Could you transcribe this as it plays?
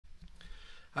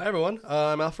Hi everyone,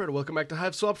 I'm Alfred. Welcome back to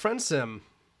Hiveswap Friend Sim.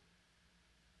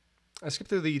 I skipped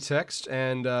through the text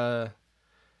and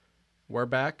we're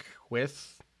back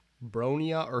with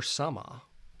Bronya or Sama.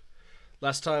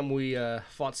 Last time we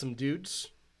fought some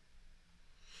dudes,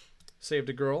 saved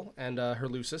a girl and her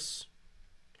Lucis,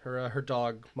 her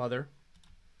dog mother.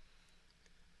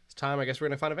 It's time, I guess we're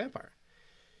gonna find a vampire.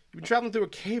 You've been traveling through a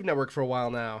cave network for a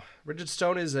while now. Rigid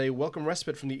stone is a welcome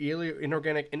respite from the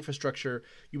inorganic infrastructure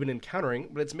you've been encountering,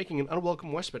 but it's making an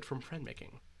unwelcome respite from friend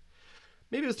making.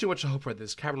 Maybe it was too much to hope for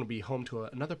this cavern will be home to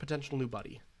another potential new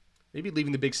buddy. Maybe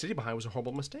leaving the big city behind was a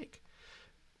horrible mistake.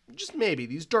 Just maybe,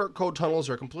 these dark, cold tunnels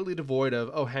are completely devoid of,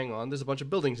 oh, hang on, there's a bunch of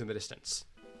buildings in the distance.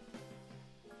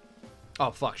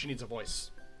 Oh, fuck, she needs a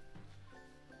voice.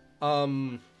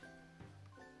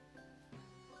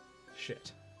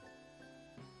 Shit.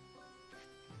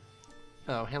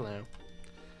 Oh, hello.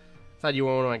 Thought you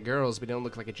were one of my girls, but you don't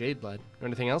look like a jade blood. Or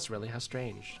anything else, really. How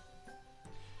strange.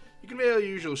 You convey your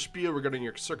usual spiel regarding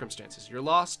your circumstances. You're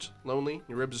lost, lonely,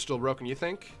 your ribs are still broken, you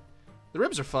think? The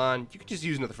ribs are fine. You could just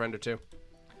use another friend or two.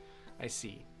 I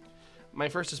see. My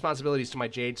first responsibility is to my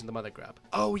jades and the mother grub.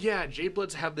 Oh, yeah. Jade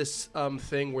bloods have this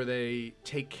thing where they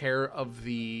take care of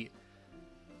the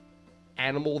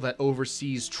animal that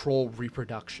oversees troll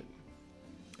reproduction.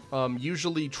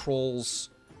 Usually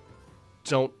trolls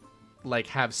don't like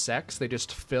have sex, they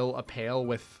just fill a pail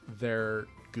with their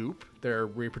goop, their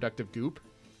reproductive goop,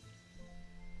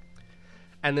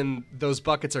 and then those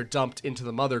buckets are dumped into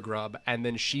the mother grub, and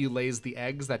then she lays the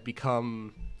eggs that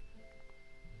become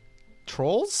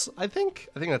trolls. I think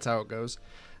that's how it goes,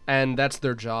 and that's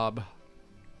their job.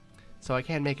 So I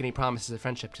can't make any promises of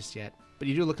friendship just yet, but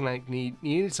you do look like you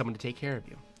need someone to take care of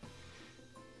you.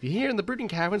 If you're here in the brooding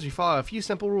caverns, we follow a few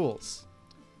simple rules.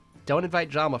 Don't invite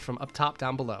drama from up top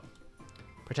down below.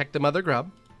 Protect the mother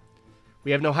grub. We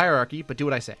have no hierarchy, but do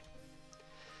what I say.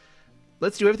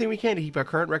 Let's do everything we can to keep our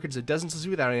current records of dozens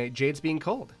of without any jades being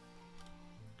cold.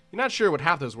 You're not sure what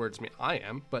half those words mean. I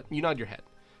am, but you nod your head.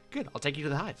 Good, I'll take you to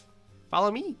the hive. Follow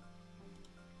me.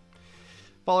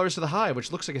 Follow us to the hive,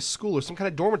 which looks like a school or some kind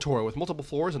of dormitory with multiple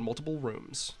floors and multiple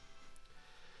rooms.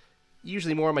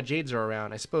 Usually more of my jades are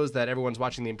around. I suppose that everyone's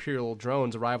watching the Imperial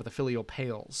drones arrive with the filial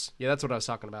pails. Yeah, that's what I was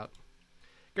talking about.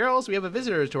 Girls, we have a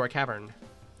visitor to our cavern.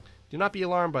 Do not be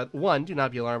alarmed by... 1. Do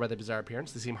not be alarmed by the bizarre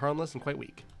appearance. They seem harmless and quite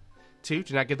weak. 2.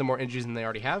 Do not give them more injuries than they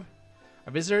already have.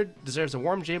 Our visitor deserves a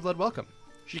warm jade blood welcome.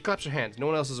 She claps her hands. No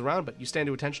one else is around, but you stand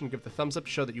to attention and give the thumbs up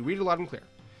to show that you read it loud and clear.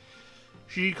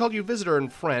 She called you visitor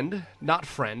and friend. Not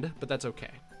friend, but that's okay.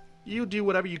 You do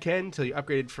whatever you can until you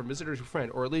upgraded from visitor to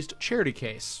friend, or at least charity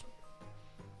case.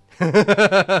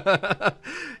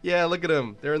 Yeah, look at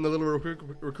them. They're in the little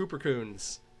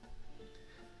Recoopercoons.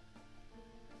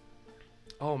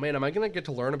 Oh man, am I gonna get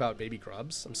to learn about baby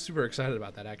grubs? I'm super excited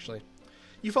about that, actually.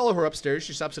 You follow her upstairs.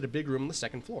 She stops at a big room on the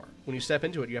second floor. When you step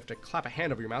into it, you have to clap a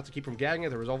hand over your mouth to keep from gagging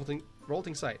at the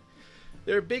revolting sight.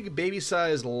 There are big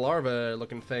baby-sized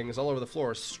larva-looking things all over the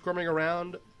floor, squirming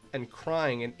around and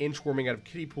crying and inchworming out of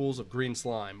kiddie pools of green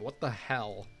slime. What the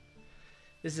hell?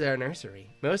 This is our nursery.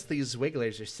 Most of these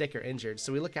wigglers are sick or injured,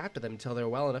 so we look after them until they're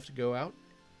well enough to go out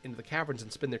into the caverns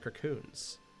and spin their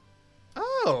cocoons.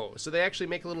 Oh, so they actually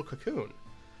make a little cocoon.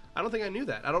 I don't think I knew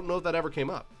that. I don't know if that ever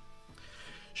came up.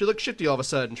 She looks shifty all of a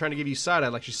sudden, trying to give you side-eye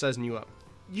like she's sizing you up.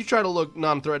 You try to look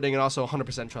non-threatening and also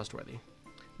 100% trustworthy.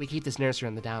 We keep this nursery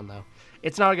on the down, though.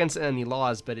 It's not against any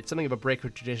laws, but it's something of a break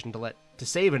with tradition to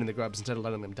save any of the grubs instead of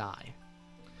letting them die.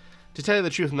 To tell you the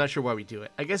truth, I'm not sure why we do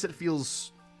it. I guess it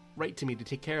feels right to me to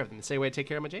take care of them the same way I take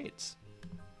care of my jades.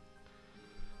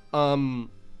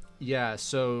 Yeah,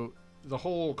 so the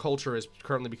whole culture is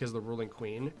currently because of the ruling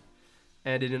queen,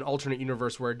 and in an alternate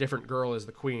universe where a different girl is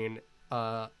the queen,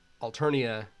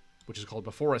 Alternia, which is called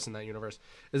before us in that universe,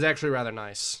 is actually rather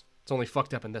nice. It's only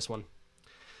fucked up in this one.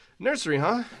 Nursery,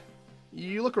 huh?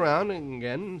 You look around, and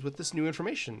again, with this new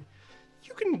information,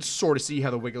 you can sort of see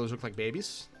how the wigglers look like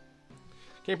babies.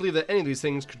 Can't believe that any of these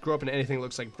things could grow up into anything that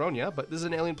looks like Bronya, but this is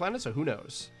an alien planet, so who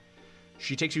knows?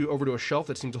 She takes you over to a shelf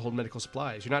that seems to hold medical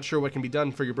supplies. You're not sure what can be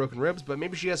done for your broken ribs, but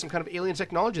maybe she has some kind of alien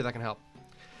technology that can help.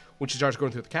 When she starts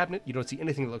going through the cabinet, you don't see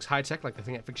anything that looks high-tech like the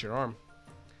thing that fixed your arm.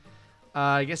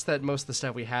 I guess that most of the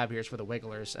stuff we have here is for the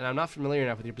wigglers, and I'm not familiar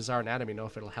enough with your bizarre anatomy to know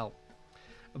if it'll help.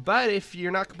 But if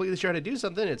you're not completely sure how to do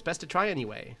something, it's best to try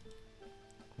anyway.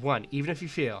 1. Even if you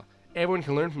fail, everyone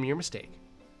can learn from your mistake.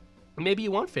 Maybe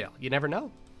you won't fail. You never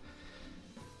know.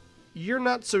 You're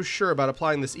not so sure about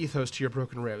applying this ethos to your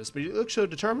broken ribs, but you look so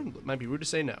determined, it might be rude to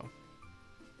say no.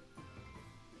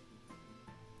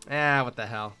 Ah, what the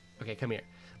hell. Okay, come here.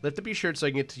 Lift up your shirt so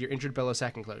I can get to your injured bellow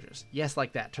sack enclosures. Yes,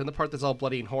 like that. Turn the part that's all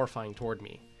bloody and horrifying toward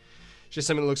me. She has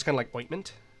something that looks kind of like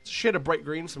ointment. It's a shade of bright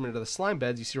green similar to the slime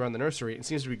beds you see around the nursery and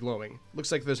seems to be glowing.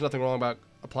 Looks like there's nothing wrong about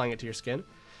applying it to your skin.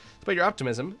 Despite your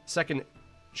optimism, second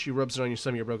she rubs it on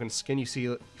some of your broken skin, you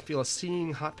feel a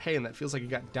searing hot pain that feels like you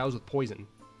got doused with poison.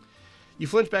 You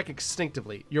flinch back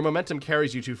instinctively. Your momentum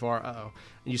carries you too far. Uh-oh.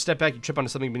 And you step back, you trip onto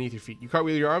something beneath your feet. You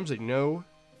cartwheel your arms, and you know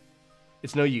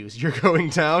it's no use. You're going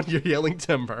down, you're yelling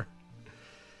timber.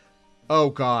 Oh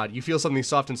god, you feel something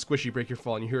soft and squishy break your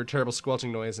fall, and you hear a terrible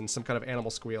squelching noise and some kind of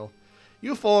animal squeal.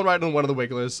 You've fallen right on one of the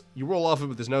wigglers. You roll off it,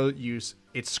 but there's no use.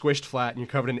 It's squished flat, and you're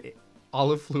covered in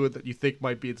olive fluid that you think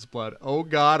might be its blood. Oh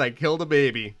god, I killed a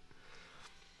baby.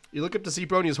 You look up to see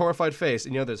Bronia's horrified face,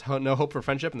 and you know there's no hope for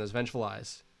friendship and there's vengeful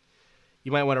eyes.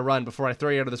 You might want to run before I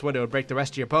throw you out of this window and break the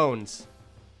rest of your bones.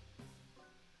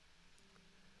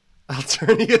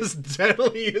 Alternia's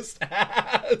deadliest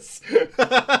ass.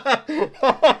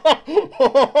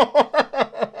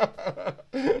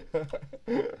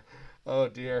 Oh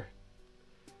dear.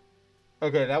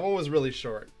 Okay, that one was really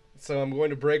short. So I'm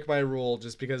going to break my rule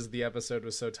just because the episode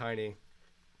was so tiny.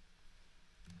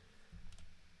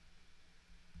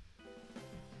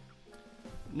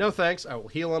 No thanks, I will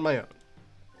heal on my own.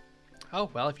 Oh,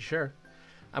 well, if you're sure.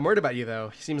 I'm worried about you,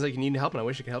 though. It seems like you need help, and I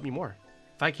wish I could help you more.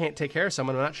 If I can't take care of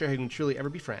someone, I'm not sure how you can truly ever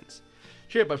be friends.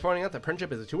 Cheer up by pointing out that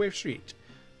friendship is a two-way street.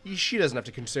 She doesn't have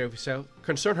to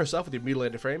concern herself with your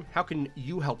mutilated frame. How can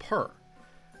you help her?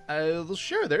 Well,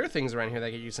 sure, there are things around here that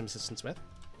I could use some assistance with.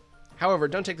 However,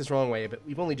 don't take this the wrong way, but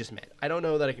we've only just met. I don't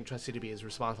know that I can trust you to be as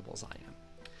responsible as I am.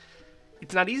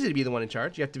 It's not easy to be the one in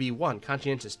charge. You have to be 1,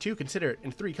 conscientious, 2, considerate,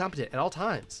 and 3, competent at all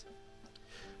times.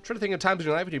 Try to think of times in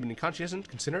your life when you've been conscientious,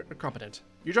 considerate, or competent.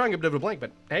 You're drawing a bit of a blank,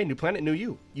 but hey, new planet, new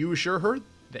you. You assure her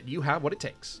that you have what it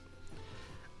takes.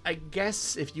 I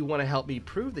guess if you want to help me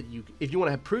prove that you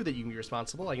can be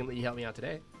responsible, I can let you help me out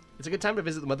today. It's a good time to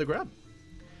visit the mother grub.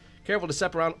 Careful to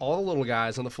step around all the little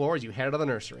guys on the floor as you head out of the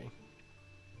nursery.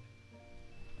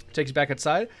 Takes you back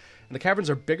outside, and the caverns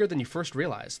are bigger than you first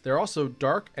realized. They're also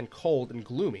dark and cold and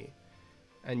gloomy,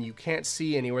 and you can't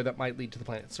see anywhere that might lead to the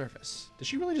planet's surface. Does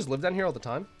she really just live down here all the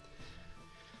time?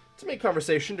 To make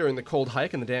conversation during the cold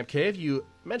hike in the damp cave, you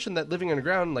mentioned that living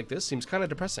underground like this seems kind of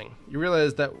depressing. You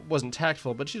realize that wasn't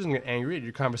tactful, but she doesn't get angry at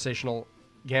your conversational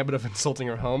gambit of insulting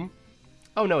her home.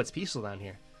 Oh no, it's peaceful down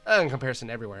here, in comparison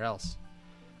to everywhere else.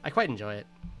 I quite enjoy it.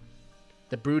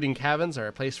 The brooding caverns are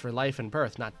a place for life and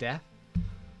birth, not death.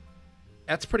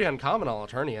 That's pretty uncommon on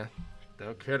Alternia.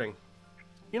 No kidding.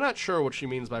 You're not sure what she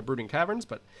means by brooding caverns,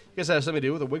 but I guess that has something to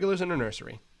do with the wigglers in her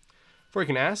nursery. Before you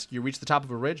can ask, you reach the top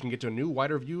of a ridge and get to a new,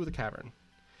 wider view of the cavern.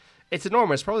 It's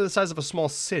enormous, probably the size of a small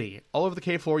city. All over the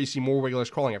cave floor, you see more wigglers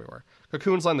crawling everywhere.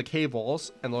 Cocoons line the cave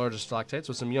walls and the largest stalactites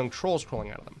with some young trolls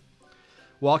crawling out of them.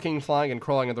 Walking, flying, and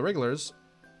crawling of the wigglers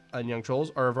and young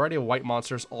trolls are a variety of white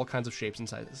monsters, all kinds of shapes and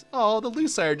sizes. Oh, the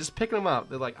Luci are just picking them up.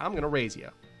 They're like, I'm going to raise you.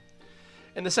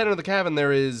 In the center of the cavern,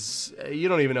 there is... you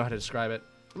don't even know how to describe it.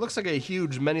 It looks like a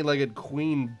huge, many-legged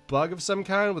queen bug of some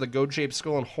kind with a goat-shaped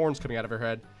skull and horns coming out of her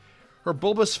head. Her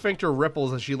bulbous sphincter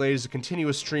ripples as she lays a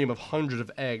continuous stream of hundreds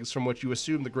of eggs from which you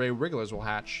assume the gray wrigglers will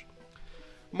hatch.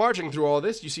 Marching through all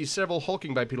this, you see several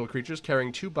hulking bipedal creatures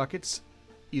carrying 2 buckets,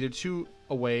 either two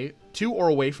or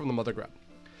away from the mother grub.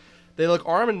 They look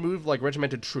armed and move like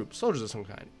regimented troops, soldiers of some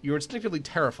kind. You are instinctively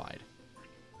terrified.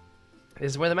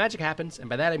 This is where the magic happens, and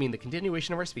by that I mean the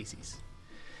continuation of our species.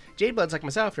 Jadebloods like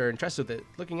myself are entrusted with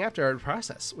looking after our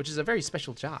process, which is a very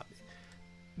special job.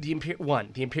 The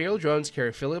Imperial drones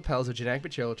carry filial pells of genetic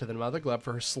material to the mother grub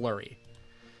for her slurry.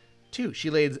 2, she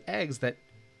lays eggs that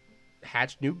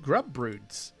hatch new grub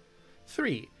broods.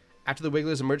 3, after the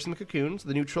wigglers emerge from the cocoons,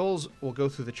 the new trolls will go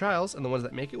through the trials, and the ones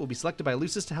that make it will be selected by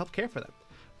Lucis to help care for them.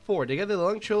 4, together the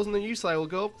young trolls and the Usli will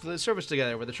go up to the surface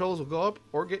together, where the trolls will go up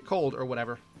or get cold or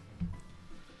whatever.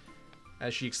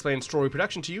 As she explains troll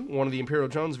reproduction to you, one of the Imperial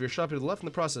drones veers sharply to the left in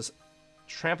the process,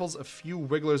 tramples a few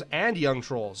wigglers and young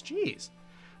trolls. Jeez.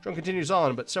 Drone continues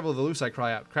on, but several of the Luci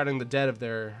cry out, crowding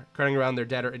around their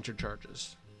dead or injured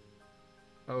charges.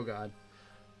 Oh god.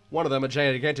 One of them, a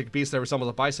gigantic beast that resembles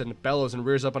a bison, bellows and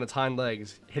rears up on its hind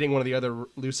legs, hitting one of the other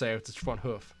Luci with its front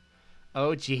hoof. Oh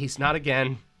jeez, not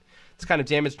again. This kind of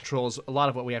damage controls a lot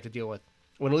of what we have to deal with.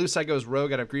 When a Luci goes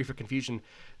rogue out of grief or confusion,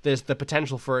 there's the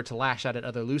potential for it to lash out at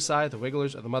other Luci, the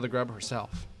wigglers, or the mother grub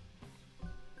herself.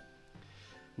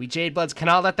 We Jadebloods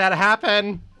cannot let that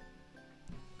happen!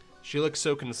 She looks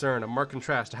so concerned, a marked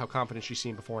contrast to how confident she's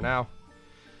seen before now.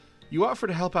 You offered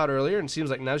to help out earlier, and it seems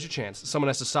like now's your chance. Someone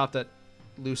has to stop that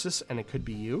Lucis, and it could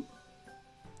be you.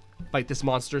 Fight this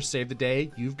monster, save the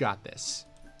day, you've got this.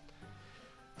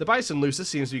 The bison Lucis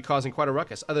seems to be causing quite a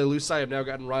ruckus. Other Luci have now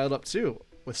gotten riled up too,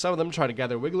 with some of them trying to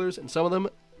gather wigglers, and some of them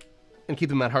and keep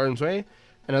them at harm's way,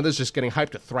 and others just getting hyped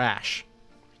to thrash.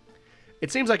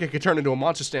 It seems like it could turn into a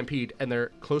monster stampede, and they're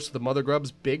close to the mother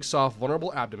grub's big, soft,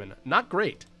 vulnerable abdomen. Not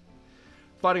great.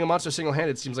 Fighting a monster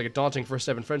single-handed seems like a daunting first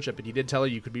step in friendship, but you did tell her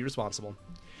you could be responsible.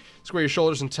 Square your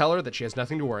shoulders and tell her that she has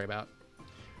nothing to worry about.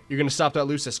 You're going to stop that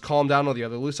Lucis, calm down on the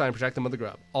other Luci, and protect the mother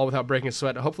grub, all without breaking a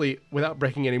sweat, and hopefully without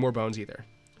breaking any more bones either.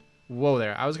 Whoa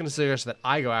there, I was going to suggest that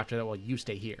I go after that while you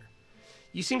stay here.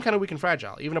 You seem kind of weak and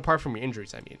fragile, even apart from your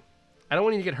injuries, I mean. I don't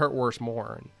want you to get hurt worse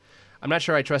more, and I'm not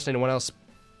sure I trust anyone else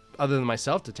other than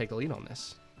myself to take the lead on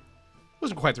this.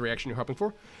 Wasn't quite the reaction you're hoping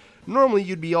for. Normally,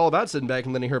 you'd be all about sitting back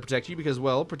and letting her protect you because,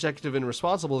 well, protective and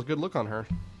responsible is a good look on her.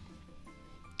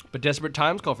 But desperate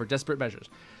times call for desperate measures,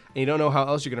 and you don't know how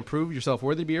else you're going to prove yourself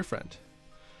worthy to be your friend.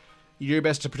 You do your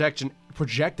best to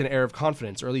project an air of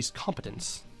confidence, or at least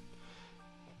competence.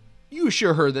 You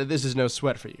assure her that this is no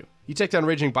sweat for you. You take down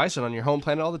raging bison on your home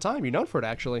planet all the time. You're known for it,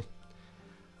 actually.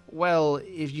 Well,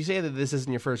 if you say that this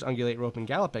isn't your first ungulate, rope, and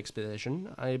gallop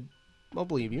expedition, I'll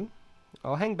believe you.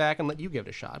 I'll hang back and let you give it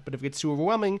a shot, but if it gets too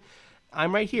overwhelming,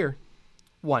 I'm right here.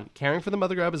 1. Caring for the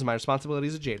mother grub is my responsibility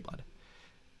as a Jadeblood.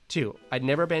 2. I'd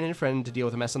never abandon a friend to deal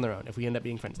with a mess on their own, if we end up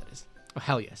being friends, that is. Oh,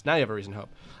 hell yes. Now you have a reason to hope.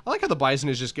 I like how the bison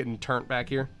is just getting turnt back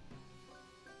here.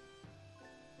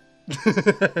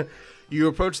 You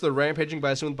approach the rampaging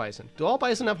bison with bison. Do all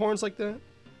bison have horns like that?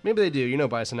 Maybe they do. You know,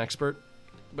 bison expert.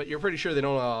 But you're pretty sure they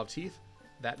don't all have teeth?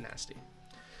 That nasty.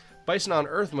 Bison on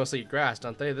Earth mostly eat grass,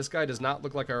 don't they? This guy does not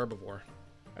look like a herbivore.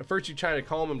 At first you try to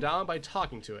calm him down by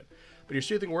talking to it, but your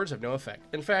soothing words have no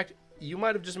effect. In fact, you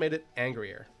might have just made it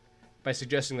angrier by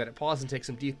suggesting that it pause and take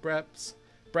some deep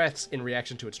breaths in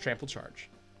reaction to its trampled charge.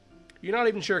 You're not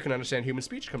even sure it can understand human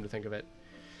speech, come to think of it.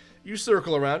 You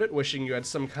circle around it, wishing you had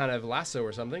some kind of lasso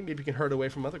or something. Maybe you can herd away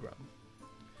from Mother Grub.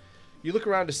 You look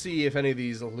around to see if any of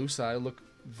these Luci look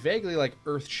vaguely like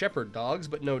Earth Shepherd dogs,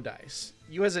 but no dice.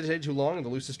 You hesitate too long, and the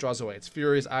Lucis draws away, its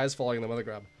furious eyes following the Mother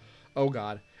Grub. Oh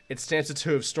god. It stands its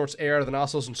hooves, snorts air out of the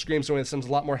nostrils, and screams in a way that sounds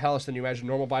a lot more hellish than you imagine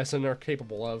normal bison are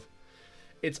capable of.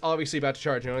 It's obviously about to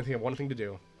charge, and you only have one thing to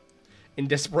do. In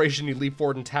desperation, you leap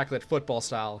forward and tackle it football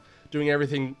style, doing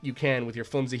everything you can with your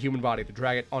flimsy human body to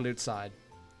drag it onto its side.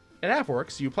 It half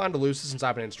works. You plan to Lucis and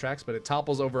stop it in its tracks, but it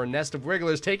topples over a nest of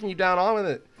wrigglers, taking you down on with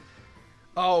it.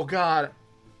 Oh god.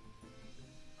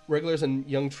 Wrigglers and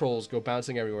young trolls go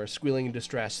bouncing everywhere, squealing in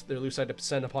distress. Their Luci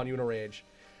descend upon you in a rage.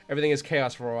 Everything is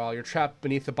chaos for a while. You're trapped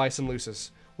beneath the bison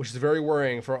Lucis, which is very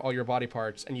worrying for all your body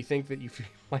parts, and you think that you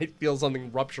might feel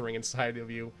something rupturing inside of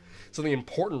you. Something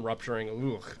important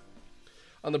rupturing. Ugh.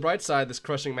 On the bright side, this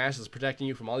crushing mass is protecting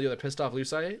you from all the other pissed-off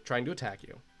Luci trying to attack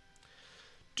you.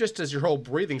 Just as your whole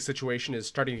breathing situation is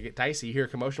starting to get dicey, you hear a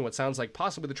commotion, what sounds like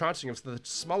possibly the trouncing of the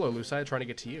smaller Luci trying to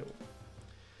get to you.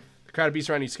 The crowd of beasts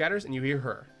around you scatters, and you hear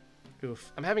her.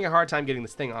 Oof, I'm having a hard time getting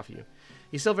this thing off you.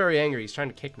 He's still very angry. He's trying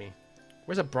to kick me.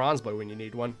 Where's a bronze blood when you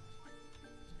need one?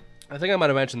 I think I might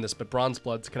have mentioned this, but bronze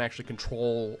bloods can actually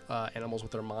control animals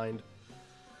with their mind.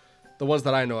 The ones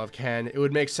that I know of can. It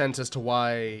would make sense as to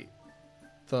why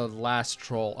the last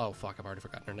troll... Oh, fuck, I've already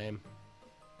forgotten her name.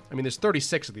 I mean, there's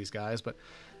 36 of these guys, but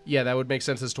yeah, that would make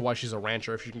sense as to why she's a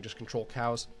rancher if she can just control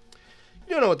cows.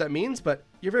 You don't know what that means, but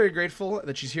you're very grateful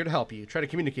that she's here to help you. Try to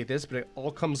communicate this, but it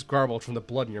all comes garbled from the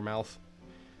blood in your mouth.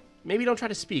 Maybe don't try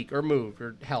to speak or move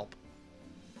or help.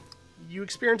 You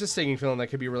experience a stinging feeling that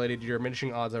could be related to your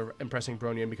diminishing odds of impressing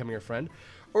Bronia and becoming your friend,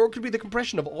 or it could be the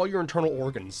compression of all your internal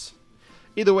organs.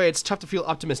 Either way, it's tough to feel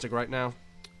optimistic right now.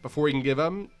 Before you can give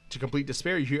up to complete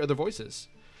despair, you hear other voices.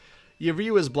 Your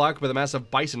view is blocked by the massive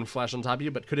bison flash on top of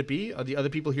you, but could it be? Are the other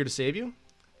people here to save you?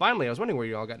 Finally, I was wondering where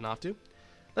you all gotten off to.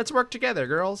 Let's work together,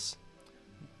 girls.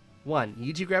 1.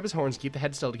 You two grab his horns and keep the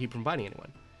head still to keep from biting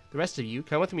anyone. The rest of you,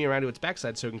 come with me around to its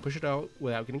backside so we can push it out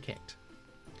without getting kicked.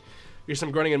 Here's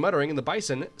some grunting and muttering, and the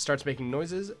bison starts making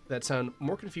noises that sound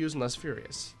more confused and less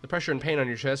furious. The pressure and pain on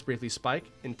your chest briefly spike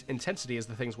in intensity as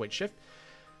the thing's weight shift,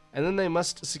 and then they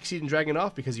must succeed in dragging it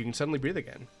off because you can suddenly breathe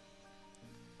again.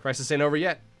 Crisis ain't over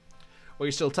yet. While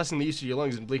you're still testing the use of your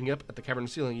lungs and blinking up at the cavern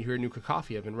ceiling, you hear a new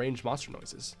cacophony of enraged monster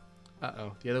noises.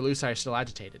 Uh-oh, the other Luci are still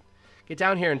agitated. Get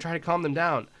down here and try to calm them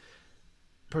down.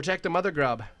 Protect the mother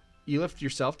grub. You lift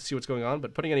yourself to see what's going on,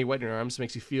 but putting any weight in your arms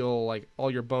makes you feel like all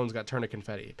your bones got turned to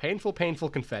confetti. Painful, painful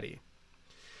confetti.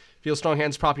 Feel strong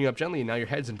hands propping you up gently, and now your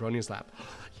head's in Bronia's lap.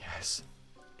 Yes.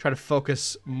 Try to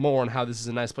focus more on how this is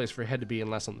a nice place for your head to be and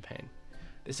less on the pain.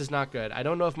 This is not good. I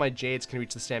don't know if my jades can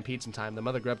reach the stampedes in time. The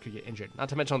mother grub could get injured. Not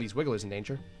to mention all these wigglers in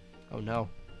danger. Oh no.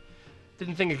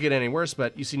 Didn't think it could get any worse,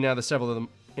 but you see now that several of the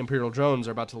Imperial drones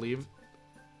are about to leave.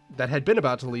 That had been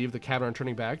about to leave the cavern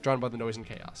turning back, drawn by the noise and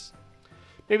chaos.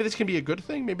 Maybe this can be a good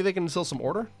thing? Maybe they can instill some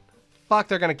order? Fuck,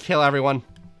 they're gonna kill everyone.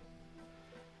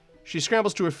 She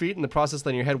scrambles to her feet, in the process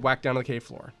letting your head whack down on the cave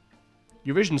floor.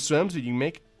 Your vision swims, but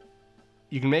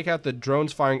you can make out the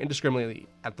drones firing indiscriminately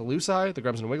at the Luci, the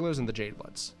Grubs and Wigglers, and the Jade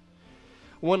Bloods.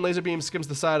 One laser beam skims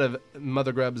the side of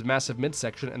Mother Grub's massive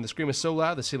midsection, and the scream is so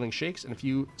loud the ceiling shakes and a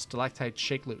few stalactites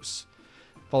shake loose,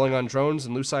 falling on drones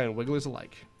and Luci and Wigglers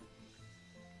alike.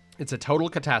 It's a total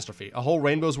catastrophe. A whole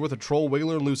rainbow's worth of Troll,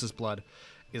 Wiggler, and Lucis blood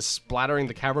is splattering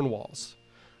the cavern walls.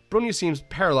 Bronya seems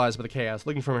paralyzed by the chaos,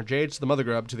 looking from her Jades to the Mother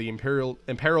Grub to the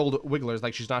imperiled Wigglers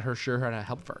like she's not sure how to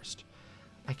help first.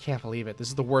 I can't believe it. This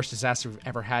is the worst disaster we've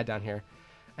ever had down here.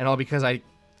 And all because I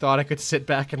thought I could sit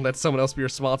back and let someone else be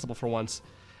responsible for once.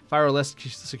 If I were a less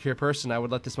secure person, I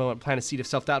would let this moment plant a seed of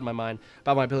self-doubt in my mind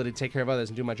about my ability to take care of others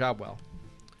and do my job well.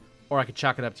 Or I could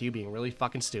chalk it up to you being really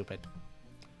fucking stupid.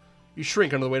 You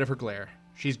shrink under the weight of her glare.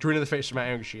 She's green in the face from how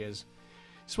angry she is.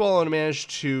 Swallow and manage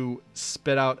to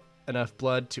spit out enough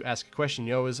blood to ask a question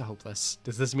you know is hopeless.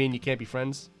 Does this mean you can't be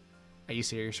friends? Are you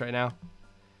serious right now?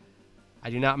 I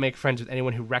do not make friends with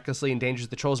anyone who recklessly endangers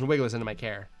the Trolls and Wigglers under my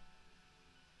care.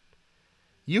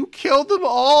 You killed them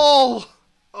all!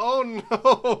 Oh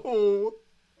no!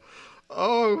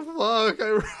 Oh fuck, I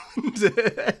ruined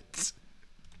it!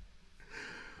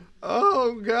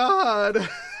 Oh god!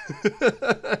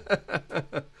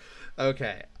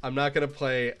 Okay, I'm not gonna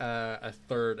play a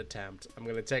third attempt. I'm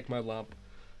gonna take my lump.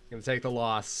 I'm gonna take the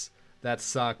loss. That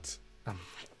sucked.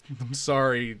 I'm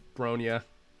sorry, Bronya.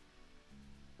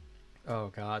 Oh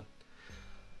god.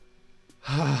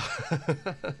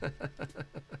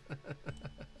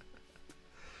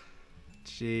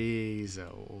 Jeez,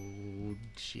 oh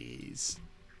jeez.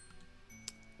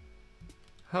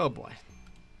 Oh boy.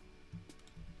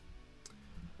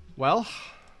 Well,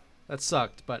 that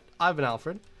sucked, but I've been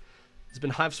Alfred. It's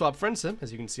been Hiveswap Friendsim,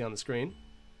 as you can see on the screen.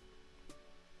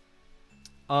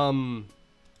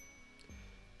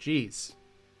 Jeez.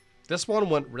 This one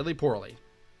went really poorly.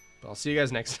 But I'll see you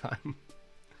guys next time.